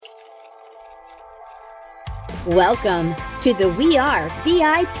Welcome to the We Are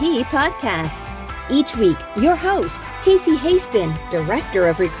VIP podcast. Each week, your host, Casey Haston, Director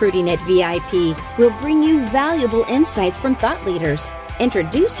of Recruiting at VIP, will bring you valuable insights from thought leaders,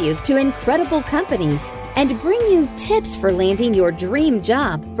 introduce you to incredible companies, and bring you tips for landing your dream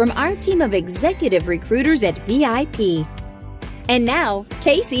job from our team of executive recruiters at VIP. And now,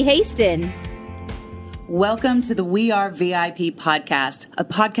 Casey Haston. Welcome to the We Are VIP podcast, a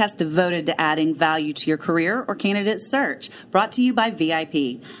podcast devoted to adding value to your career or candidate search, brought to you by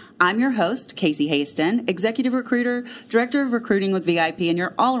VIP. I'm your host, Casey Haston, Executive Recruiter, Director of Recruiting with VIP, and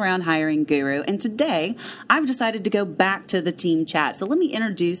your all-around hiring guru. And today, I've decided to go back to the team chat. So let me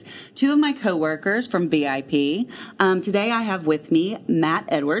introduce two of my coworkers from VIP. Today, I have with me Matt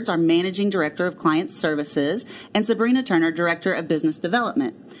Edwards, our Managing Director of Client Services, and Sabrina Turner, Director of Business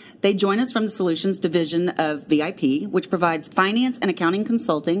Development. They join us from the Solutions Division of VIP, which provides finance and accounting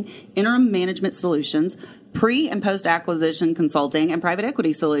consulting, interim management solutions, pre- and post-acquisition consulting, and private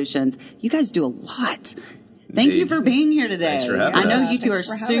equity solutions. You guys do a lot. Thank you for being here today. Thanks for having us. I know you two are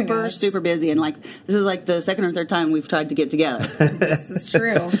super busy, and this is like the second or third time we've tried to get together. This is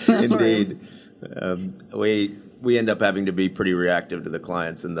true. Indeed. We end up having to be pretty reactive to the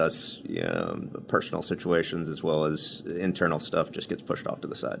clients, and thus personal situations as well as internal stuff just gets pushed off to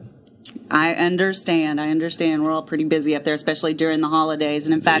the side. I understand. We're all pretty busy up there, especially during the holidays.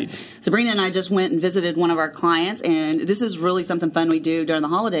 And in fact, Sabrina and I just went and visited one of our clients, and this is really something fun we do during the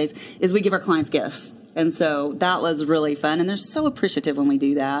holidays, is we give our clients gifts. And so that was really fun, and they're so appreciative when we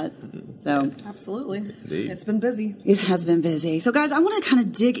do that. So Absolutely. Indeed. It's been busy. It has been busy. So guys, I want to kind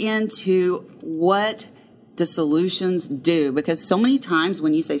of dig into what the solutions do, because so many times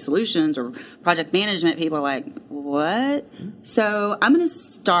when you say solutions or project management, people are like, what? So I'm going to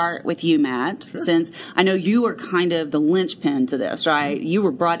start with you, Matt, since I know you were kind of the linchpin to this, right? You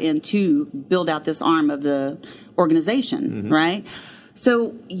were brought in to build out this arm of the organization, right?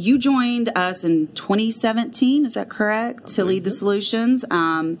 So you joined us in 2017, is that correct, to lead the solutions?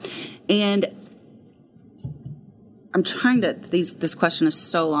 And I'm trying to, this question is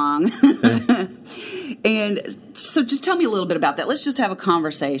so long. And so just tell me a little bit about that. Let's just have a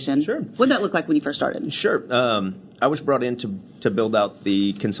conversation. Sure. What did that look like when you first started? Sure. I was brought in to build out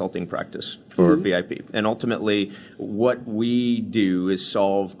the consulting practice for VIP. And ultimately, what we do is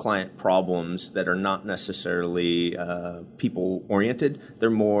solve client problems that are not necessarily people-oriented.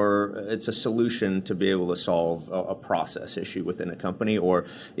 They're more, it's a solution to be able to solve a process issue within a company or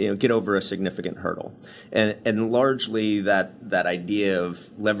get over a significant hurdle. And largely that idea of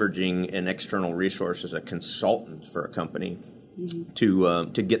leveraging an external resource as a consultant for a company to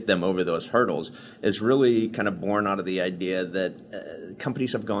get them over those hurdles is really kind of born out of the idea that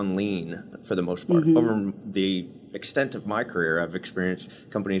companies have gone lean for the most part. Over the extent of my career, I've experienced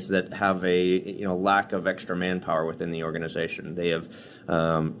companies that have a lack of extra manpower within the organization. They have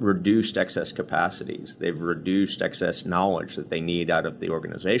reduced excess capacities. They've reduced excess knowledge that they need out of the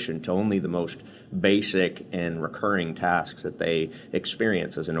organization to only the most basic and recurring tasks that they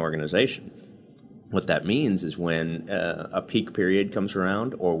experience as an organization. What that means is when a peak period comes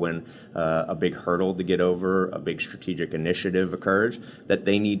around or when a big hurdle to get over, a big strategic initiative occurs, that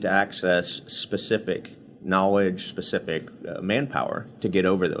they need to access specific knowledge, specific manpower to get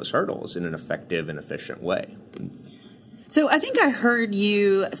over those hurdles in an effective and efficient way. So I think I heard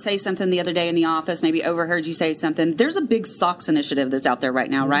you say something the other day in the office, maybe overheard you say something. There's a big SOX initiative that's out there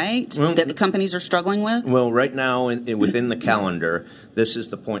right now, right? Well, that the companies are struggling with? Well, right now within the calendar, this is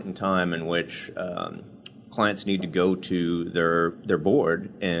the point in time in which clients need to go to their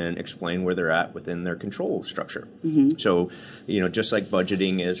board and explain where they're at within their control structure. So, just like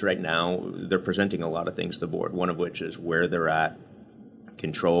budgeting is right now, they're presenting a lot of things to the board, one of which is where they're at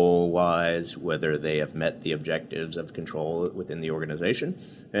control-wise, whether they have met the objectives of control within the organization,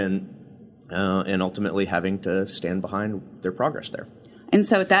 and ultimately having to stand behind their progress there. And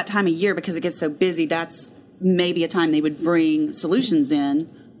so at that time of year, because it gets so busy, that's maybe a time they would bring solutions in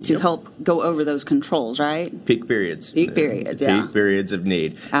to help go over those controls, right? Peak periods. Yeah. Peak periods of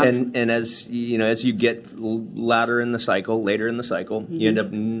need. And as you get later in the cycle, you end up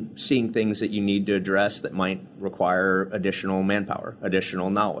seeing things that you need to address that might require additional manpower,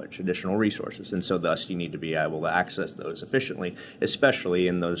 additional knowledge, additional resources. And so thus you need to be able to access those efficiently, especially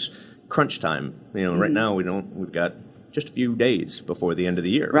in those crunch time. Right now we've got just a few days before the end of the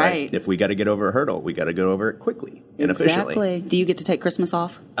year. Right. If we got to get over a hurdle, we got to go over it quickly and efficiently. Exactly. Do you get to take Christmas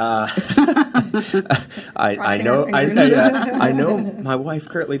off? I know my wife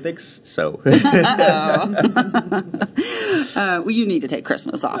currently thinks so. Well, you need to take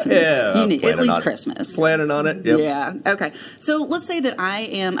Christmas off. Yeah, you need at least Christmas. Planning on it. Yep. Yeah. Okay. So let's say that I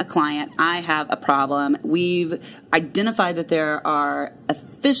am a client. I have a problem. We've identified that there are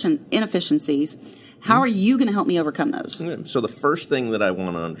inefficiencies. How are you going to help me overcome those? So the first thing that I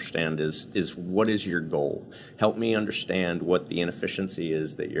want to understand is what is your goal? Help me understand what the inefficiency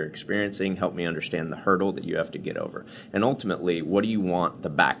is that you're experiencing. Help me understand the hurdle that you have to get over. And ultimately, what do you want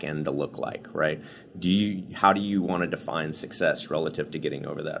the back end to look like, right? How do you want to define success relative to getting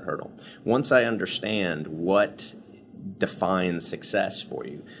over that hurdle? Once I understand what defines success for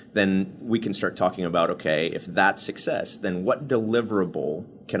you, then we can start talking about, okay, if that's success, then what deliverable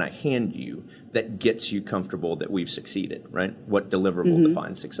can I hand you that gets you comfortable that we've succeeded, right? What deliverable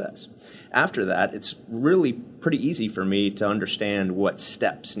defines success? After that, it's really pretty easy for me to understand what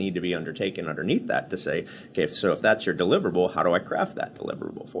steps need to be undertaken underneath that to say, okay, so if that's your deliverable, how do I craft that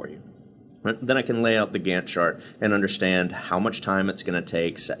deliverable for you? Right? Then I can lay out the Gantt chart and understand how much time it's going to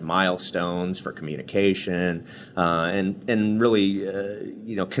take, set milestones for communication, and really,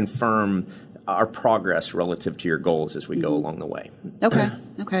 confirm our progress relative to your goals as we go along the way.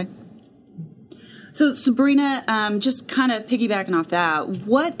 Okay. So, Sabrina, just kind of piggybacking off that,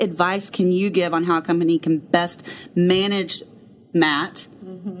 what advice can you give on how a company can best manage Matt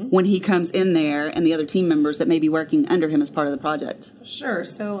when he comes in there and the other team members that may be working under him as part of the project? Sure.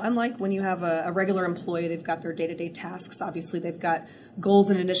 So unlike when you have a regular employee, they've got their day-to-day tasks. Obviously, they've got goals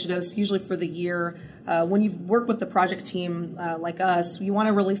and initiatives, usually for the year. When you work with the project team like us, you want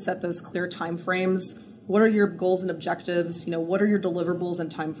to really set those clear time frames. What are your goals and objectives? What are your deliverables and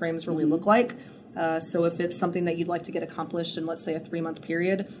time frames really look like? So if it's something that you'd like to get accomplished in, let's say, a 3-month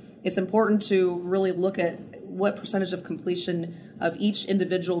period, it's important to really look at what percentage of completion of each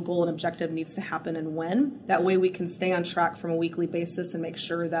individual goal and objective needs to happen and when. That way we can stay on track from a weekly basis and make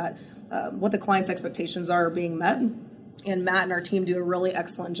sure that what the client's expectations are being met. And Matt and our team do a really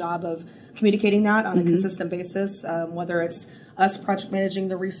excellent job of communicating that on a consistent basis, whether it's us project managing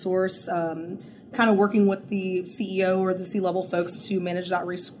the resource, kind of working with the CEO or the C-level folks to manage that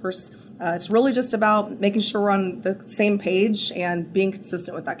resource. It's really just about making sure we're on the same page and being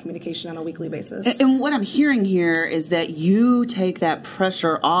consistent with that communication on a weekly basis. And what I'm hearing here is that you take that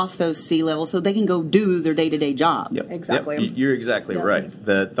pressure off those C-levels so they can go do their day-to-day job. Yep. Exactly. Yep. You're exactly right.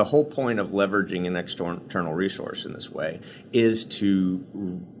 The whole point of leveraging an external resource in this way is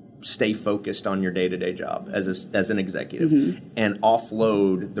to stay focused on your day-to-day job as an executive and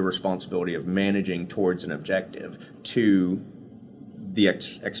offload the responsibility of managing towards an objective to the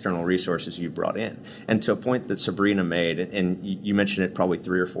external resources you brought in. And to a point that Sabrina made, and you mentioned it probably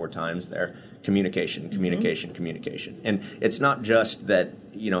 3 or 4 times there, communication. And it's not just that,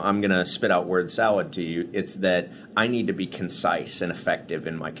 I'm going to spit out word salad to you. It's that I need to be concise and effective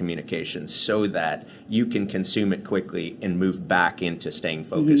in my communication so that you can consume it quickly and move back into staying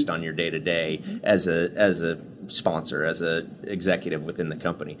focused on your day-to-day as a sponsor, as a executive within the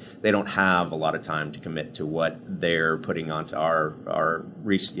company. They don't have a lot of time to commit to what they're putting onto our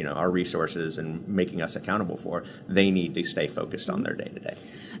resources and making us accountable for. They need to stay focused on their day-to-day.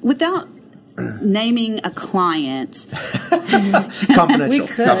 Without naming a client, confidential. We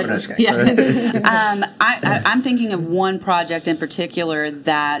could. Confidential. Yeah. I'm thinking of one project in particular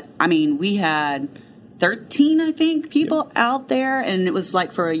that, we had 13, I think, people out there, and it was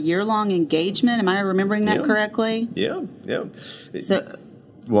like for a year-long engagement. Am I remembering that correctly? Yeah. So,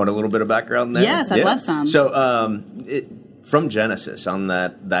 want a little bit of background there? Yes, I'd love some. So, from Genesis on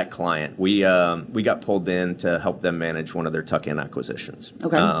that client, we got pulled in to help them manage one of their tuck-in acquisitions.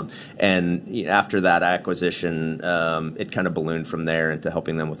 Okay. And after that acquisition, it kind of ballooned from there into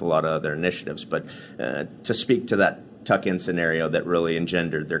helping them with a lot of other initiatives. But to speak to that tuck-in scenario that really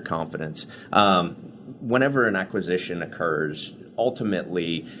engendered their confidence, whenever an acquisition occurs,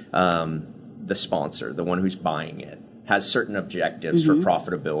 ultimately the sponsor, the one who's buying it, has certain objectives for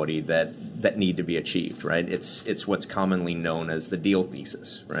profitability that need to be achieved, right? It's what's commonly known as the deal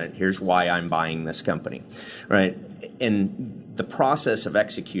thesis, right? Here's why I'm buying this company, right? And the process of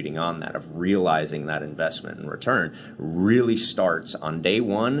executing on that, of realizing that investment and return, really starts on day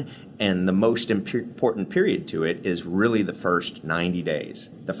one, and the most important period to it is really the first 90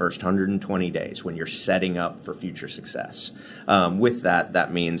 days, the first 120 days when you're setting up for future success. With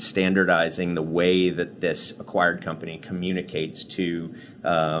that means standardizing the way that this acquired company communicates to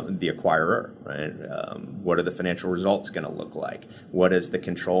the acquirer, right? What are the financial results going to look like? What is the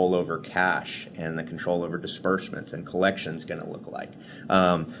control over cash and the control over disbursements and collections going to look like?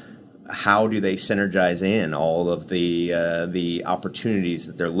 How do they synergize in all of the opportunities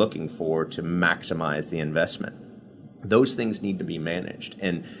that they're looking for to maximize the investment? those things need to be managed.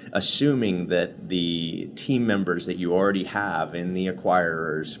 And assuming that the team members that you already have in the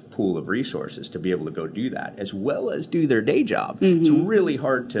acquirer's pool of resources to be able to go do that, as well as do their day job, it's really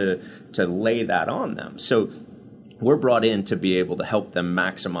hard to lay that on them. So we're brought in to be able to help them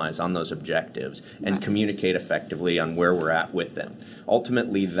maximize on those objectives and communicate effectively on where we're at with them.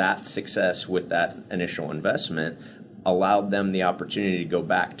 Ultimately, that success with that initial investment allowed them the opportunity to go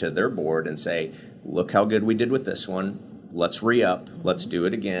back to their board and say, look how good we did with this one. Let's re-up. Let's do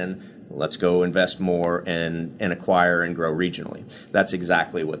it again. Let's go invest more and acquire and grow regionally. That's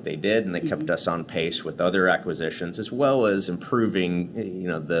exactly what they did, and they kept us on pace with other acquisitions, as well as improving,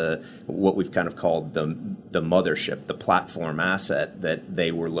 the what we've kind of called the mothership, the platform asset that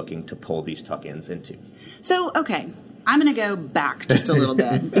they were looking to pull these tuck-ins into. So, okay, I'm going to go back just a little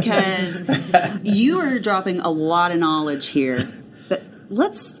bit because you are dropping a lot of knowledge here. But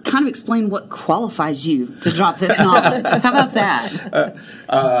let's kind of explain what qualifies you to drop this knowledge. How about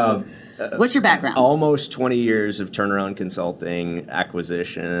that? What's your background? Almost 20 years of turnaround consulting,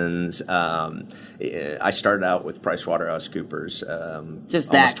 acquisitions. I started out with PricewaterhouseCoopers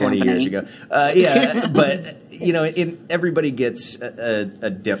just that almost 20 company. years ago. Yeah, but everybody gets a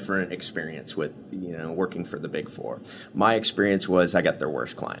different experience with working for the Big Four. My experience was I got their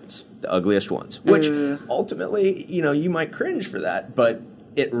worst clients, the ugliest ones, which ultimately you might cringe for that, but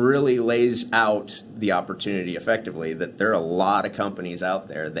it really lays out the opportunity effectively that there are a lot of companies out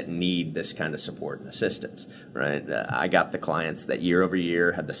there that need this kind of support and assistance, right? I got the clients that year over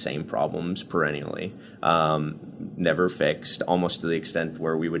year had the same problems perennially, never fixed, almost to the extent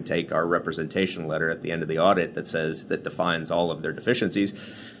where we would take our representation letter at the end of the audit that defines all of their deficiencies,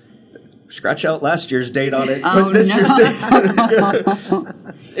 scratch out last year's date on it, put this year's date.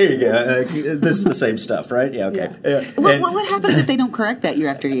 Here you go. This is the same stuff, right? Yeah, okay. Yeah. What happens if they don't correct that year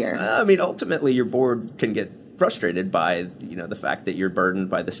after year? Ultimately, your board can get frustrated by the fact that you're burdened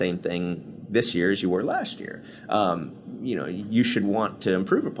by the same thing this year as you were last year. You should want to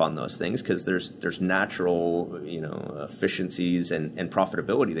improve upon those things because there's natural efficiencies and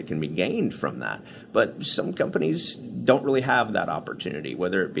profitability that can be gained from that. But some companies don't really have that opportunity,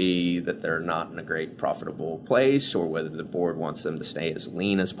 whether it be that they're not in a great profitable place, or whether the board wants them to stay as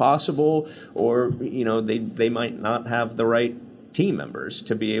lean as possible, or they might not have the right team members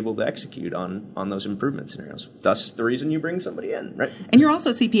to be able to execute on those improvement scenarios. Thus, the reason you bring somebody in, right? And you're also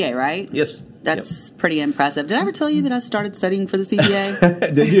a CPA, right? Yes. That's pretty impressive. Did I ever tell you that I started studying for the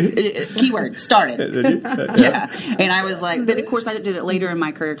CPA? Did you? Keyword, started. Did you? Yeah. And I was like, but of course I did it later in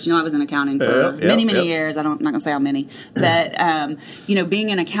my career because, I was in accounting for many years. I'm not going to say how many. But, being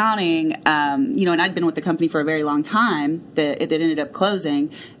in accounting, and I'd been with the company for a very long time that ended up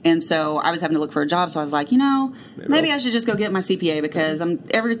closing. And so I was having to look for a job. So I was like, maybe I should just go get my CPA because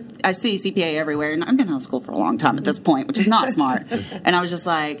I see CPA everywhere. And I've been out of school for a long time at this point, which is not smart. And I was just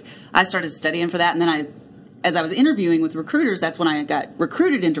like, I started studying for that. And then as I was interviewing with recruiters, that's when I got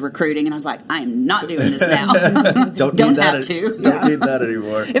recruited into recruiting. And I was like, I am not doing this now. Don't have to. Don't need that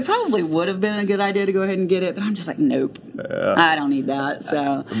anymore. It probably would have been a good idea to go ahead and get it. But I'm just like, nope, I don't need that.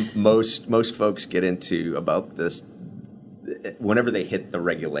 So most folks get into about this whenever they hit the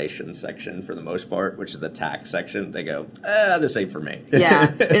regulation section, for the most part, which is the tax section, they go, this ain't for me. Yeah,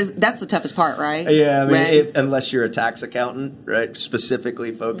 that's the toughest part, right? Yeah, I mean, unless you're a tax accountant, right,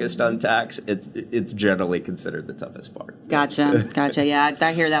 specifically focused on tax, it's generally considered the toughest part. Gotcha. Yeah,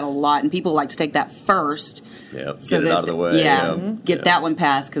 I hear that a lot, and people like to take that first. Yeah, get it out of the way. Get that one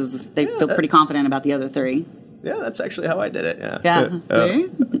passed because they feel pretty confident about the other three. Yeah, that's actually how I did it. Yeah.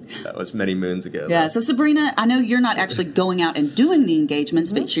 That was many moons ago. Yeah. So Sabrina, I know you're not actually going out and doing the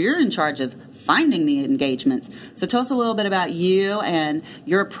engagements, but you're in charge of finding the engagements. So tell us a little bit about you and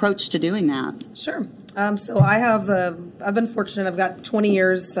your approach to doing that. Sure. So I've been fortunate. I've got 20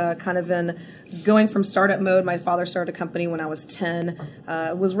 years kind of in going from startup mode. My father started a company when I was 10.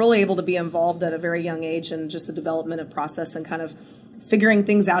 Was really able to be involved at a very young age in just the development of process and kind of figuring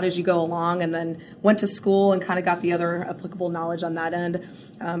things out as you go along, and then went to school and kind of got the other applicable knowledge on that end.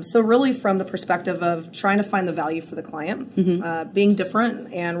 So really from the perspective of trying to find the value for the client, being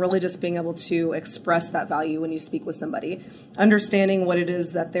different, and really just being able to express that value when you speak with somebody, understanding what it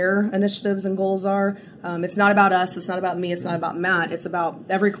is that their initiatives and goals are. It's not about us, it's not about me, it's not about Matt, it's about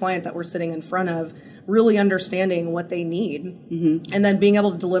every client that we're sitting in front of, really understanding what they need, and then being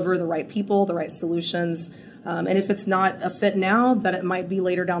able to deliver the right people, the right solutions. And if it's not a fit now, that it might be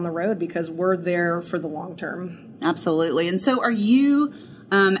later down the road because we're there for the long term. Absolutely. And so are you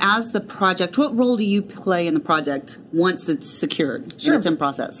as the project, what role do you play in the project once it's secured and it's in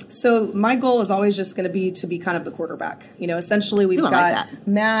process? So my goal is always just going to be kind of the quarterback. Essentially we've got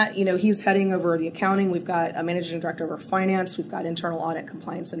Matt, he's heading over the accounting. We've got a managing director over finance. We've got internal audit,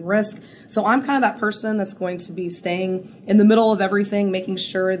 compliance, and risk. So I'm kind of that person that's going to be staying in the middle of everything, making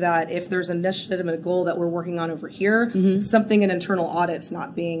sure that if there's an initiative and a goal that we're working on over here, something in internal audit's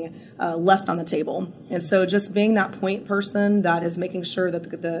not being left on the table. And so just being that point person that is making sure that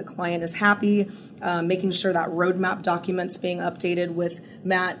the client is happy, making sure that roadmap document's being updated with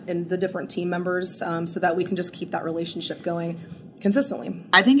Matt and the different team members so that we can just keep that relationship going consistently.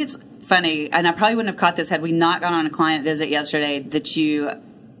 I think it's funny, and I probably wouldn't have caught this had we not gone on a client visit yesterday, that you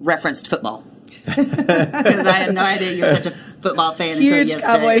referenced football. Because I had no idea you were such a football fan until yesterday. Huge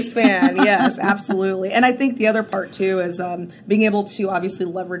Cowboys fan, yes, absolutely. And I think the other part, too, is being able to obviously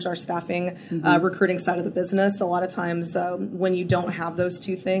leverage our staffing, recruiting side of the business. A lot of times when you don't have those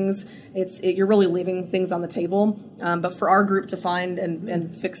two things, you're really leaving things on the table. But for our group to find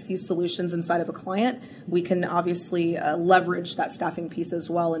and fix these solutions inside of a client, we can obviously leverage that staffing piece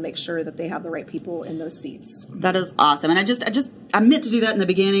as well and make sure that they have the right people in those seats. That is awesome. And I meant to do that in the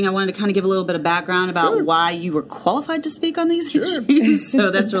beginning. I wanted to kind of give a little bit of background about why you were qualified to speak on these issues. So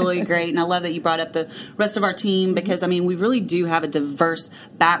that's really great. And I love that you brought up the rest of our team because, we really do have a diverse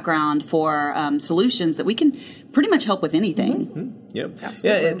background for solutions that we can pretty much help with anything. Yep.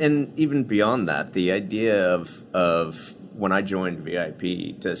 Absolutely. Yeah, and even beyond that, the idea of when I joined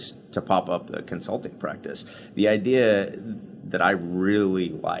VIP to pop up the consulting practice, the idea that I really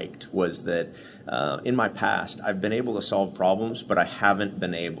liked was that in my past, I've been able to solve problems, but I haven't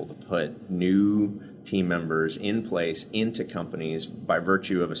been able to put new team members in place into companies by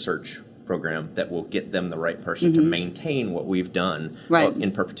virtue of a search program that will get them the right person to maintain what we've done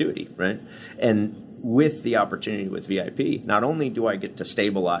in perpetuity, right? And with the opportunity with VIP, not only do I get to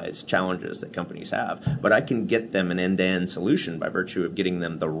stabilize challenges that companies have, but I can get them an end-to-end solution by virtue of getting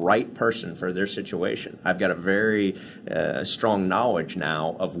them the right person for their situation. I've got a very strong knowledge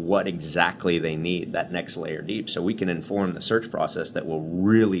now of what exactly they need, that next layer deep, so we can inform the search process that will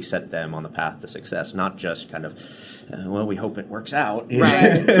really set them on the path to success, not just kind of, we hope it works out.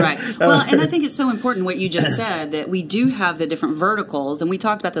 Right. Well, and I think it's so important what you just said, that we do have the different verticals, and we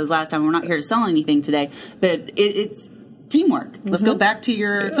talked about those last time. We're not here to sell anything today, but it's teamwork. Let's go back to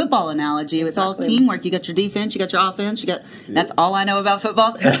your football analogy. It's all teamwork. You got your defense, you got your offense, that's all I know about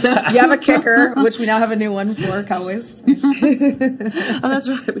football. So you have a kicker, which we now have a new one for Cowboys. Oh, that's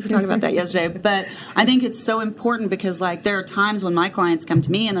right. We were talking about that yesterday. But I think it's so important because there are times when my clients come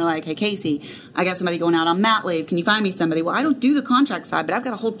to me and they're like, hey, Casey, I got somebody going out on mat leave. Can you find me somebody? Well, I don't do the contract side, but I've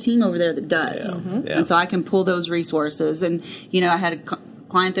got a whole team over there that does. And so I can pull those resources. And, I had a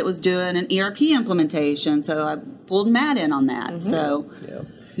client that was doing an ERP implementation, so I pulled Matt in on that. So,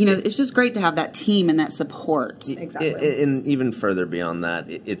 it's just great to have that team and that support. Exactly. And even further beyond that,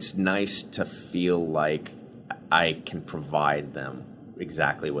 it's nice to feel like I can provide them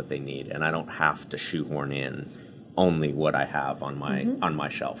exactly what they need, and I don't have to shoehorn in only what I have on my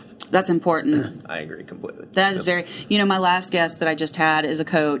shelf. That's important. I agree completely. That is very, my last guest that I just had is a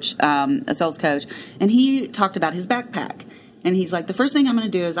coach, a sales coach, and he talked about his backpack. And he's like, the first thing I'm going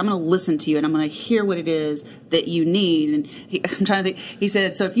to do is I'm going to listen to you and I'm going to hear what it is that you need. And I'm trying to think. He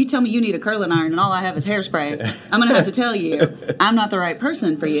said, so if you tell me you need a curling iron and all I have is hairspray, I'm going to have to tell you I'm not the right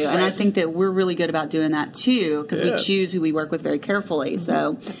person for you. And I think that we're really good about doing that too because we choose who we work with very carefully.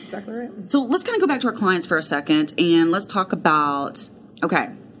 So that's exactly right. So let's kind of go back to our clients for a second and let's talk about, okay,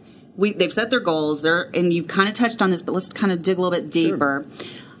 they've set their goals and you've kind of touched on this, but let's kind of dig a little bit deeper. Sure.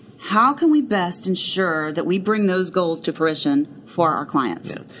 How can we best ensure that we bring those goals to fruition for our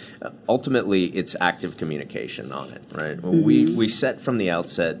clients? Ultimately, it's active communication on it, right? We set from the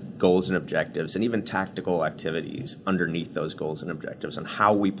outset goals and objectives and even tactical activities underneath those goals and objectives and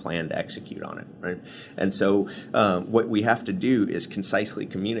how we plan to execute on it, right? And so what we have to do is concisely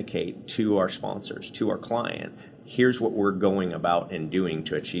communicate to our sponsors, to our client, here's what we're going about and doing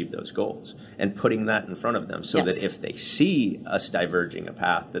to achieve those goals and putting that in front of them so that if they see us diverging a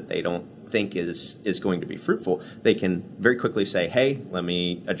path that they don't think is going to be fruitful, they can very quickly say, hey, let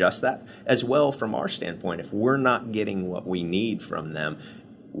me adjust that. As well, from our standpoint, if we're not getting what we need from them,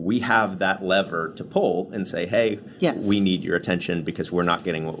 we have that lever to pull and say, hey, we need your attention because we're not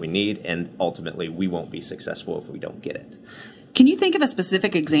getting what we need, and ultimately we won't be successful if we don't get it. Can you think of a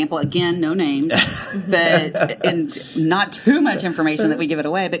specific example? Again, no names, but and not too much information that we give it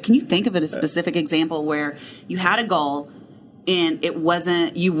away. But can you think of a specific example where you had a goal and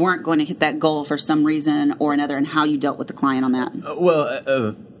you weren't going to hit that goal for some reason or another, and how you dealt with the client on that?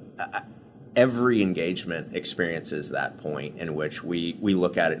 every engagement experiences that point in which we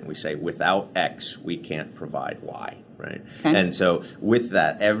look at it and we say, without X, we can't provide Y, right? Okay. And so with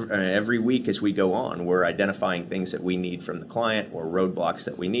that, every week as we go on, we're identifying things that we need from the client or roadblocks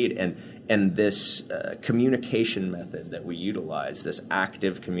that we need. And this communication method that we utilize, this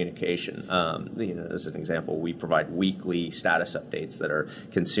active communication, as an example, we provide weekly status updates that are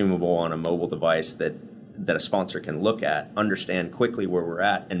consumable on a mobile device that a sponsor can look at, understand quickly where we're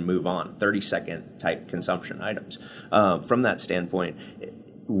at, and move on. 30-second type consumption items. From that standpoint,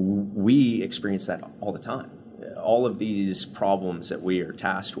 we experience that all the time. All of these problems that we are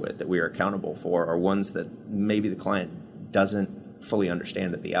tasked with, that we are accountable for, are ones that maybe the client doesn't fully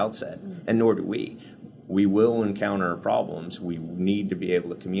understand at the outset, and nor do we. We will encounter problems. We need to be able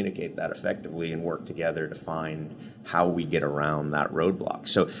to communicate that effectively and work together to find how we get around that roadblock.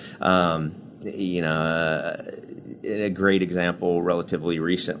 So, a great example relatively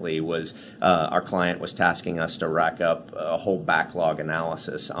recently was our client was tasking us to rack up a whole backlog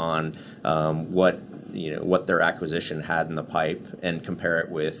analysis on what their acquisition had in the pipe and compare it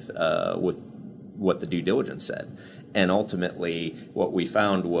with what the due diligence said. And ultimately, what we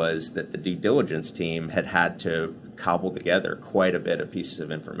found was that the due diligence team had to cobble together quite a bit of pieces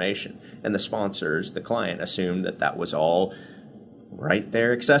of information. And the sponsors, the client, assumed that was all right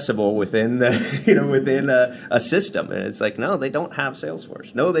there, accessible within within a system. And it's like, no, they don't have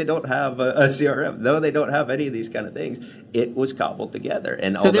Salesforce. No, they don't have a CRM. No, they don't have any of these kind of things. It was cobbled together.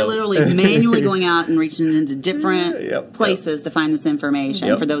 And so they're literally manually going out and reaching into different places to find this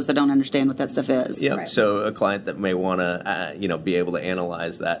information for those that don't understand what that stuff is. Yep. Right. So a client that may want to, be able to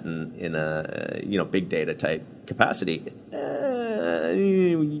analyze that in a big data type capacity,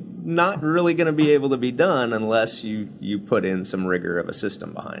 not really going to be able to be done unless you put in some rigor of a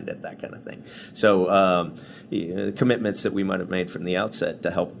system behind it, that kind of thing. So the commitments that we might have made from the outset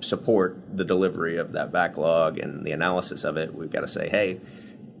to help support the delivery of that backlog and the analysis of it, we've got to say, hey,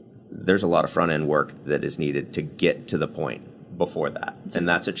 there's a lot of front end work that is needed to get to the point before that. And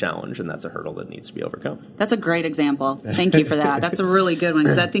that's a challenge, and that's a hurdle that needs to be overcome. That's a great example. Thank you for that. That's a really good one,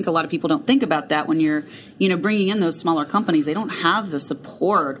 because I think a lot of people don't think about that when you're, bringing in those smaller companies. They don't have the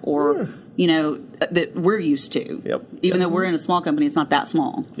support or, that we're used to. Yep. Even though we're in a small company, it's not that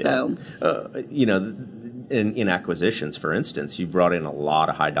small. Yeah. So, in acquisitions, for instance, you brought in a lot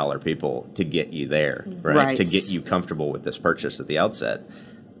of high-dollar people to get you there, right? To get you comfortable with this purchase at the outset.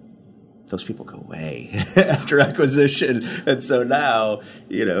 Those people go away after acquisition. And so now,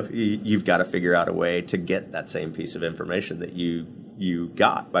 you've got to figure out a way to get that same piece of information that you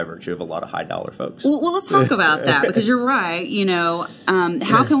got by virtue of a lot of high-dollar folks. Well, let's talk about that, because you're right.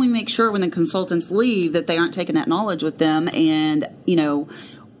 How can we make sure when the consultants leave that they aren't taking that knowledge with them, and,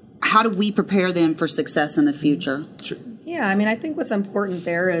 how do we prepare them for success in the future? Sure. Yeah, I think what's important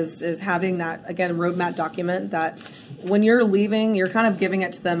there is having that, again, roadmap document that when you're leaving, you're kind of giving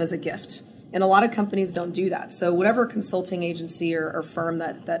it to them as a gift. And a lot of companies don't do that. So whatever consulting agency or firm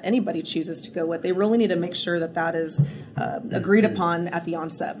that anybody chooses to go with, they really need to make sure that is agreed upon at the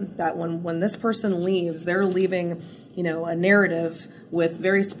onset. That when this person leaves, they're leaving a narrative with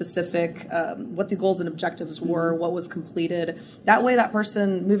very specific what the goals and objectives were, what was completed. That way that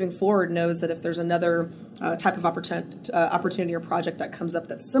person moving forward knows that if there's another type of opportunity or project that comes up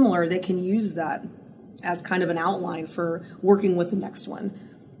that's similar, they can use that as kind of an outline for working with the next one.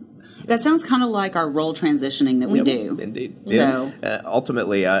 That sounds kind of like our role transitioning that we do. Indeed. So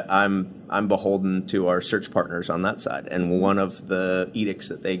ultimately, I'm beholden to our search partners on that side, and one of the edicts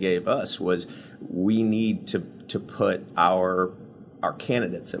that they gave us was we need to put our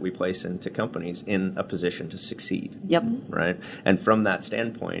candidates that we place into companies in a position to succeed. Yep. Right? And from that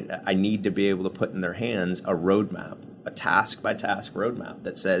standpoint, I need to be able to put in their hands a roadmap, a task-by-task roadmap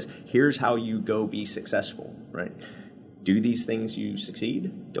that says, here's how you go be successful, right? Do these things, you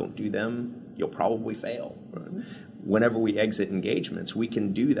succeed. Don't do them, you'll probably fail. Right? Whenever we exit engagements, we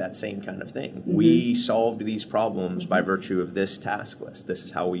can do that same kind of thing. Mm-hmm. We solved these problems by virtue of this task list. This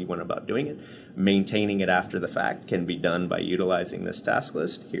is how we went about doing it. Maintaining it after the fact can be done by utilizing this task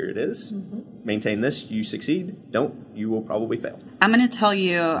list. Here it is. Mm-hmm. Maintain this, you succeed. Don't, you will probably fail. I'm going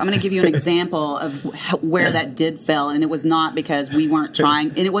to give you an example of where that did fail, and it was not because we weren't trying,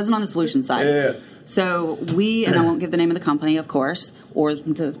 and it wasn't on the solution side. Yeah. So and I won't give the name of the company, of course, or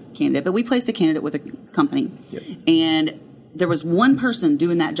the candidate, but we placed a candidate with a company. Yep. And there was one person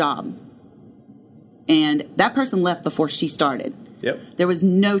doing that job. And that person left before she started. Yep. There was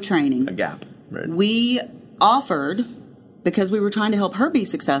no training. A gap. Right. We offered, because we were trying to help her be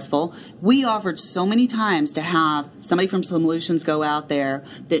successful, we offered so many times to have somebody from Solutions go out there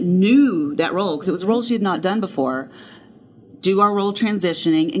that knew that role, because it was a role she had not done before, do our role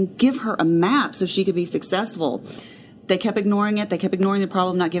transitioning and give her a map so she could be successful. They kept ignoring it. They kept ignoring the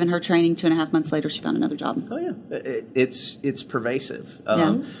problem, not giving her training. 2.5 months later, she found another job. Oh, yeah. It's pervasive,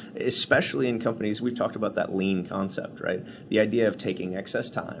 especially in companies. We've talked about that lean concept, right? The idea of taking excess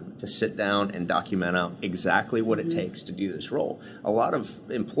time to sit down and document out exactly what it takes to do this role. A lot of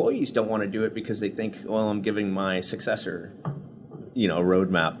employees don't want to do it because they think, well, I'm giving my successor a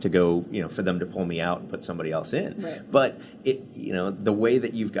roadmap to go, for them to pull me out and put somebody else in. Right. But the way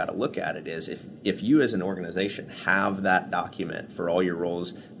that you've got to look at it is if you as an organization have that document for all your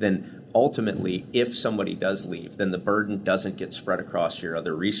roles, then ultimately, if somebody does leave, then the burden doesn't get spread across your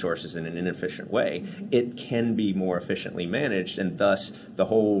other resources in an inefficient way. It can be more efficiently managed, and thus the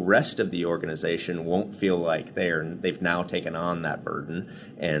whole rest of the organization won't feel like they've now taken on that burden,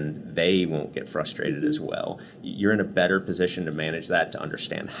 and they won't get frustrated as well. You're in a better position to manage that, to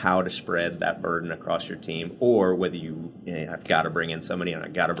understand how to spread that burden across your team, or whether I've got to bring in somebody and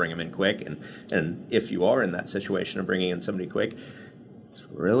I've got to bring them in quick. And if you are in that situation of bringing in somebody quick, it's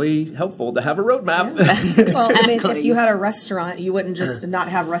really helpful to have a roadmap. Yeah. Well, I mean, if you had a restaurant, you wouldn't just not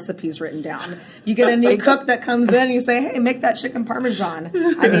have recipes written down. You get a new cook that comes in, and you say, "Hey, make that chicken parmesan."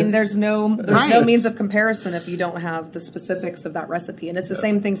 I mean, there's no means of comparison if you don't have the specifics of that recipe. And it's the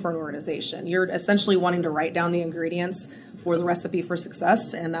same thing for an organization. You're essentially wanting to write down the ingredients for the recipe for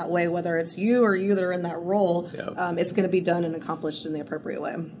success, and that way, whether it's you or you that are in that role, it's going to be done and accomplished in the appropriate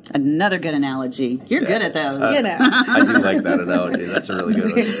way. Another good analogy. You're good at those. I do like that analogy. That's a really good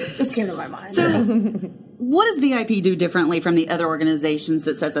one. Just came to my mind. So, what does VIP do differently from the other organizations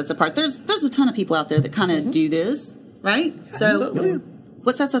that sets us apart? There's a ton of people out there that kind of do this, right? So, Absolutely.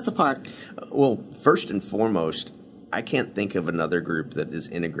 What sets us apart? Well, first and foremost, I can't think of another group that is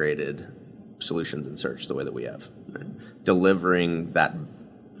integrated solutions in search the way that we have. Right? Delivering that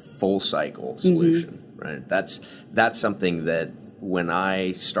full cycle solution, right? That's something that when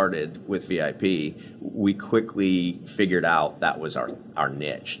I started with VIP, we quickly figured out that was our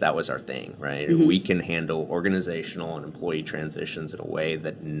niche. That was our thing, right? We can handle organizational and employee transitions in a way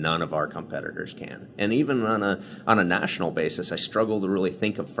that none of our competitors can. And even on a national basis, I struggle to really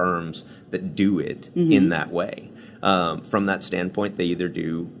think of firms that do it in that way. From that standpoint, they either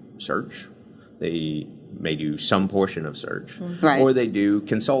do search, they may do some portion of search, or they do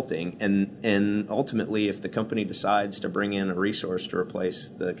consulting. And ultimately, if the company decides to bring in a resource to replace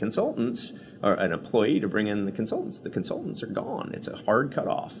the consultants, or an employee to bring in the consultants are gone. It's a hard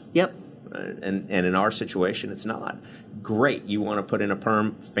cutoff. Yep. Right? And in our situation, it's not. Great. You want to put in a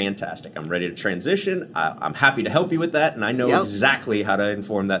perm? Fantastic. I'm ready to transition. I'm happy to help you with that, and I know exactly how to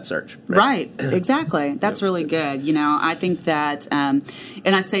inform that search. Right. Exactly. That's really good. I think that, and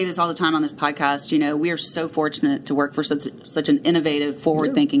I say this all the time on this podcast, we are so fortunate to work for such an innovative,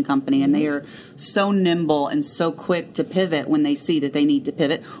 forward-thinking company, and they are so nimble and so quick to pivot when they see that they need to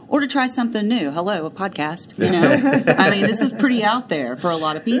pivot or to try something new. Hello, a podcast, I mean, this is pretty out there for a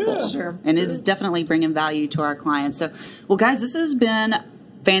lot of people. Yeah, sure. And it's definitely bringing value to our clients. So, well, guys, this has been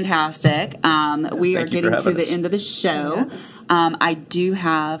fantastic. We are getting to the end of the show. Yes. I do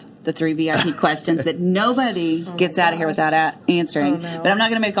have the 3 VIP questions that nobody gets out of here without answering. But I'm not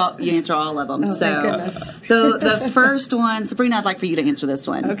going to make you answer all of them. Thank goodness. So the first one, Sabrina, I'd like for you to answer this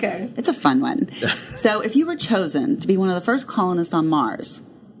one. Okay. It's a fun one. So if you were chosen to be one of the first colonists on Mars,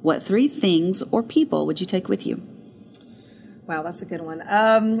 what 3 things or people would you take with you? Wow, that's a good one.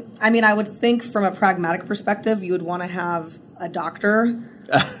 I mean, I would think from a pragmatic perspective, you would want to have a doctor,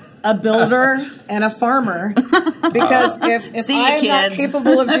 a builder, and a farmer. Because if I'm not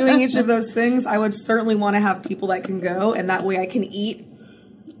capable of doing each of those things, I would certainly want to have people that can go, and that way I can eat,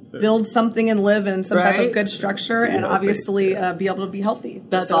 build something and live in some type of good structure, and obviously be able to be healthy.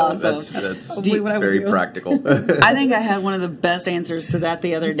 That's awesome. That's hopefully what I would very do. practical. I think I had one of the best answers to that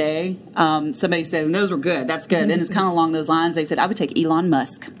the other day. Somebody said, and those were good. That's good. And it's kind of along those lines. They said, I would take Elon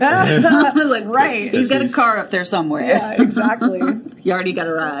Musk. I was like, right. He's got a car up there somewhere. Yeah, exactly. You already got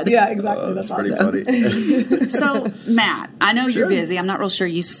a ride. Yeah, exactly. That's pretty awesome. funny. So, Matt, I know you're busy. I'm not real sure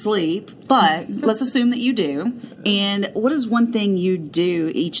you sleep, but let's assume that you do. And what is one thing you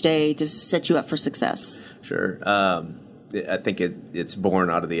do each day to set you up for success? Sure. I think it's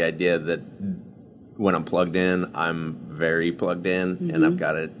born out of the idea that when I'm plugged in, I'm very plugged in, and I've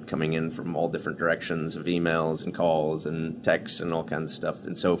got it coming in from all different directions of emails and calls and texts and all kinds of stuff.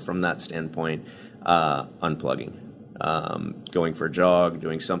 And so from that standpoint, unplugging. Going for a jog,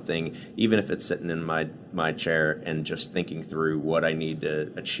 doing something, even if it's sitting in my chair and just thinking through what I need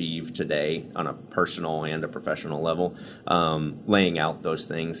to achieve today on a personal and a professional level, laying out those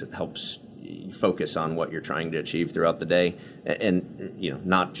things, it helps you focus on what you're trying to achieve throughout the day, and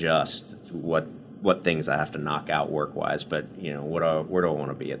not just what what things I have to knock out work wise, but where do I want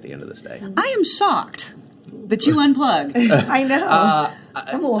to be at the end of this day? I am shocked that you unplug. I know.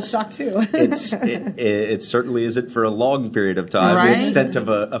 I'm a little shocked too. It certainly isn't for a long period of time, Right? the extent of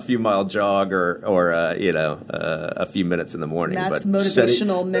a few mile jog or a few minutes in the morning. That's but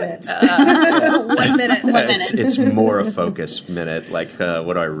motivational minute. 1 minute. 1 minute. It's more a focus minute. Like,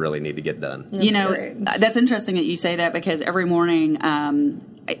 what do I really need to get done? That's interesting that you say that, because every morning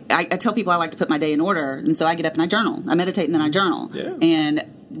I tell people I like to put my day in order, and so I get up and I journal. I meditate and then I journal. Yeah. And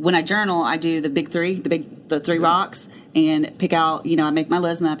when I journal, I do the big three, the three rocks, and pick out, I make my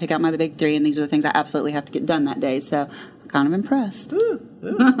list and then I pick out my big three, and these are the things I absolutely have to get done that day. So I'm kind of impressed.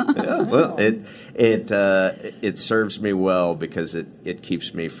 Yeah. Well, it serves me well because it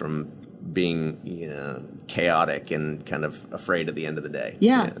keeps me from being chaotic and kind of afraid at the end of the day.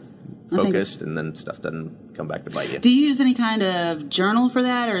 Yeah. Focused, and then stuff doesn't come back to bite you. Do you use any kind of journal for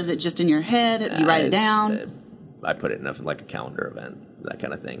that, or is it just in your head? You write it down? I put it in like a calendar event, that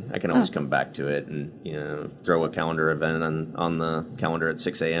kind of thing. I can always come back to it and throw a calendar event on the calendar at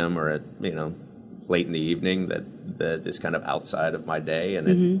 6 a.m. or at late in the evening that is kind of outside of my day,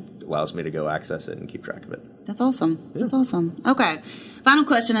 and it allows me to go access it and keep track of it. That's awesome. Yeah. That's awesome. Okay. Final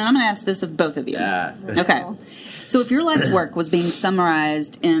question, and I'm going to ask this of both of you. Okay. So if your life's work was being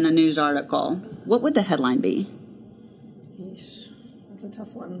summarized in a news article, what would the headline be? Yeesh. That's a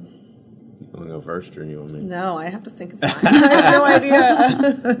tough one. You want to go first, or you want me? No, I have to think of that. I have no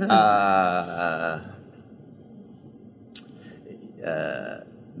idea.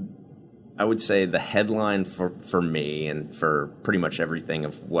 I would say the headline for me and for pretty much everything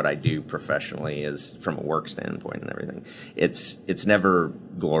of what I do professionally is, from a work standpoint and everything, it's never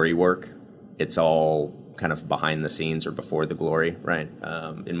glory work. It's all kind of behind the scenes or before the glory, right?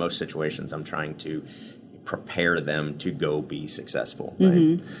 In most situations, I'm trying to prepare them to go be successful,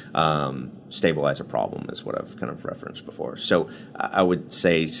 right? Stabilize a problem is what I've kind of referenced before. So I would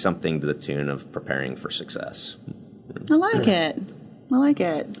say something to the tune of preparing for success. I like it. I like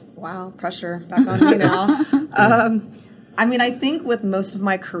it. Wow, pressure back on me now. I think with most of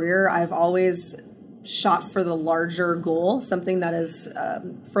my career, I've always shot for the larger goal, something that is,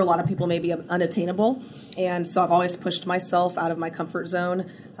 for a lot of people, maybe unattainable. And so I've always pushed myself out of my comfort zone.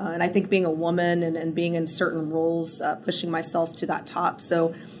 And I think being a woman and being in certain roles, pushing myself to that top.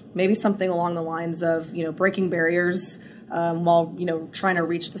 So maybe something along the lines of, breaking barriers while, trying to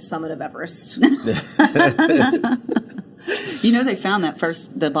reach the summit of Everest. They found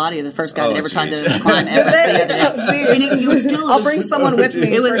the body of the first guy that ever tried to climb Everest the other day. And it was still. I'll bring someone with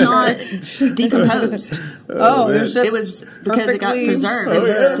me. It was not decomposed. It was because it got preserved. It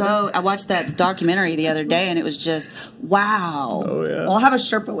was I watched that documentary the other day, and it was just wow. Oh yeah. Well, I'll have a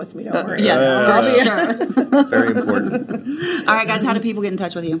Sherpa with me. Don't worry. Yeah, for sure. Very important. All right, guys. How do people get in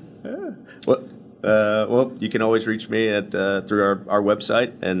touch with you? Well, you can always reach me at through our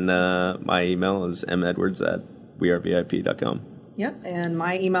website, and my email is medwards@wearevip.com. Yep, and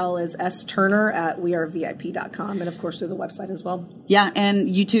my email is sturner@wearevip.com, and of course through the website as well. Yeah, and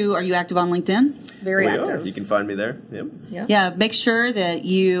you two, are you active on LinkedIn? Very active. You can find me there. Yep. Yeah, make sure that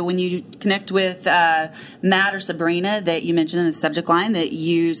when you connect with Matt or Sabrina, that you mention in the subject line that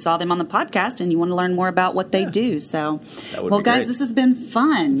you saw them on the podcast and you want to learn more about what they do. So, guys, great. This has been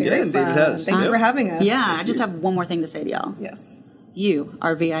fun. Very fun. It has. Thanks for having us. Yeah, I just have one more thing to say to y'all. Yes. You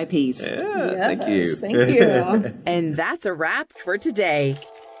are VIPs. Yeah, thank you. Thank you. And that's a wrap for today.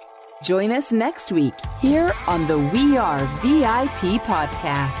 Join us next week here on the We Are VIP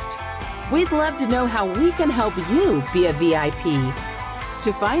podcast. We'd love to know how we can help you be a VIP.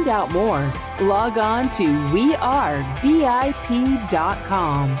 To find out more, log on to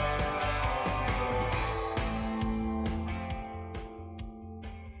wearevip.com.